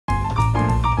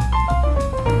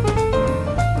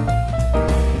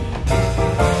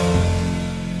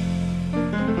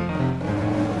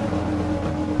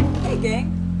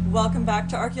welcome back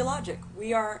to Archaeologic.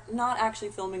 We are not actually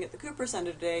filming at the Cooper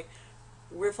Center today,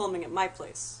 we're filming at my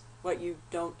place. What, you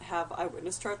don't have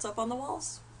eyewitness charts up on the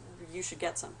walls? You should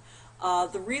get some.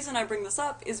 The reason I bring this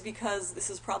up is because this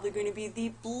is probably going to be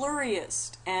the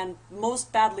blurriest and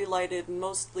most badly lighted,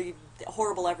 mostly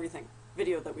horrible everything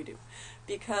video that we do.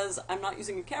 Because I'm not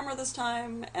using a camera this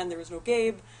time, and there is no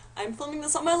Gabe, I'm filming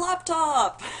this on my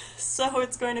laptop! So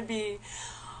it's going to be...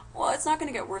 well, it's not going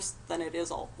to get worse than it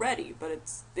is already, but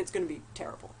it's going to be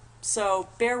terrible. So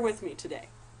bear with me today.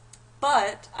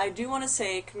 But I do want to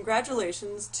say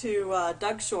congratulations to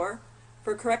Doug Shore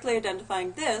for correctly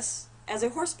identifying this as a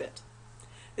horse bit.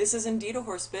 This is indeed a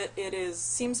horse bit. It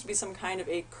seems to be some kind of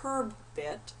a curb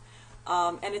bit,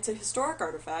 and it's a historic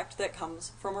artifact that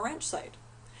comes from a ranch site.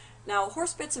 Now,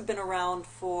 horse bits have been around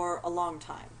for a long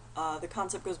time. The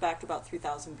concept goes back to about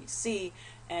 3000 BC,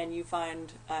 and you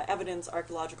find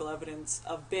archaeological evidence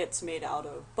of bits made out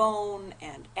of bone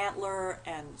and antler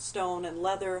and stone and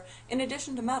leather, in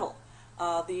addition to metal.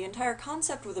 The entire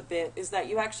concept with a bit is that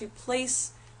you actually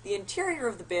place the interior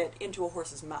of the bit into a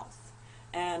horse's mouth,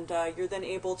 and you're then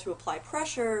able to apply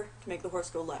pressure to make the horse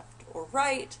go left or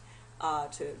right,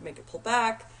 to make it pull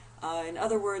back. In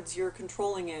other words, you're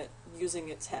controlling it using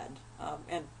its head,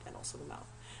 and also the mouth.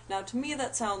 Now, to me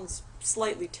that sounds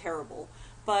slightly terrible,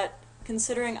 but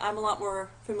considering I'm a lot more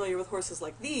familiar with horses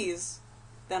like these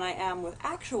than I am with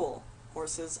actual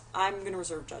horses, I'm going to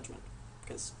reserve judgment,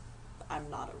 because I'm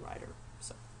not a rider,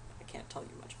 so I can't tell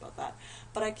you much about that.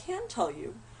 But I can tell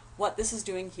you what this is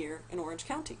doing here in Orange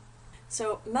County.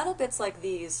 So metal bits like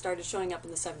these started showing up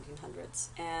in the 1700s,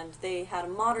 and they had a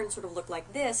modern sort of look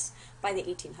like this by the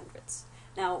 1800s.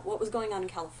 Now, what was going on in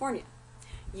California?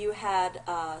 You had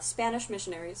Spanish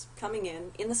missionaries coming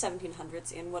in the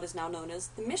 1700s in what is now known as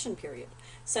the mission period,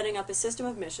 setting up a system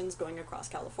of missions going across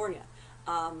California.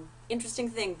 Interesting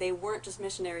thing, they weren't just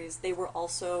missionaries, they were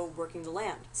also working the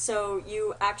land. So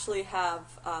you actually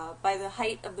have, by the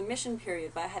height of the mission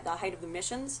period, by the height of the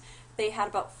missions, they had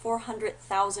about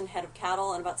 400,000 head of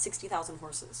cattle and about 60,000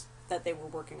 horses that they were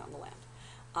working on the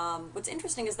land. What's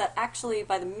interesting is that actually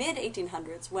by the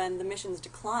mid-1800s, when the missions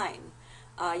decline,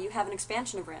 you have an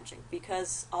expansion of ranching,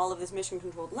 because all of this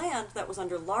mission-controlled land that was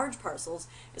under large parcels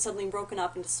is suddenly broken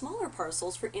up into smaller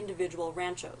parcels for individual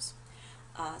ranchos.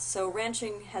 So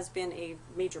ranching has been a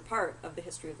major part of the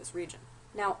history of this region.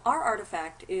 Now, our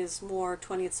artifact is more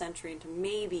 20th century into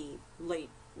maybe late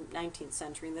 19th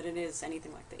century than it is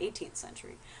anything like the 18th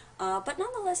century. But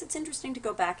nonetheless, it's interesting to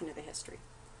go back into the history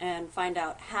and find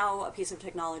out how a piece of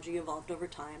technology evolved over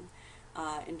time,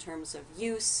 in terms of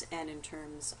use and in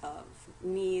terms of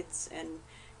needs. And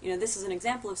this is an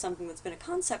example of something that's been a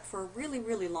concept for a really,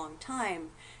 really long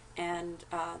time, and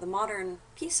the modern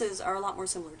pieces are a lot more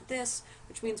similar to this,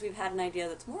 which means we've had an idea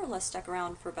that's more or less stuck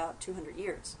around for about 200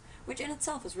 years, which in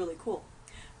itself is really cool.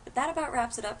 But that about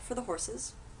wraps it up for the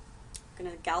horses. I'm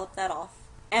going to gallop that off.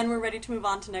 And we're ready to move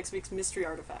on to next week's mystery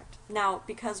artifact. Now,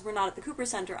 because we're not at the Cooper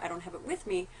Center, I don't have it with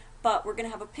me, but we're going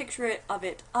to have a picture of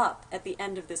it up at the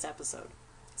end of this episode.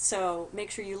 So make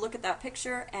sure you look at that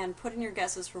picture and put in your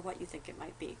guesses for what you think it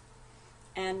might be.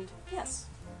 And yes,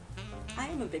 I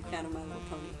am a big fan of My Little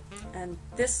Pony, and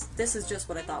this is just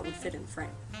what I thought would fit in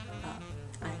frame.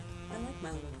 I like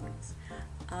My Little Ponies.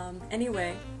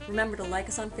 Anyway, remember to like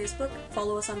us on Facebook,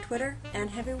 follow us on Twitter, and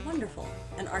have a wonderful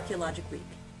and archaeologic week.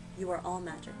 You are all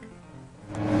magic.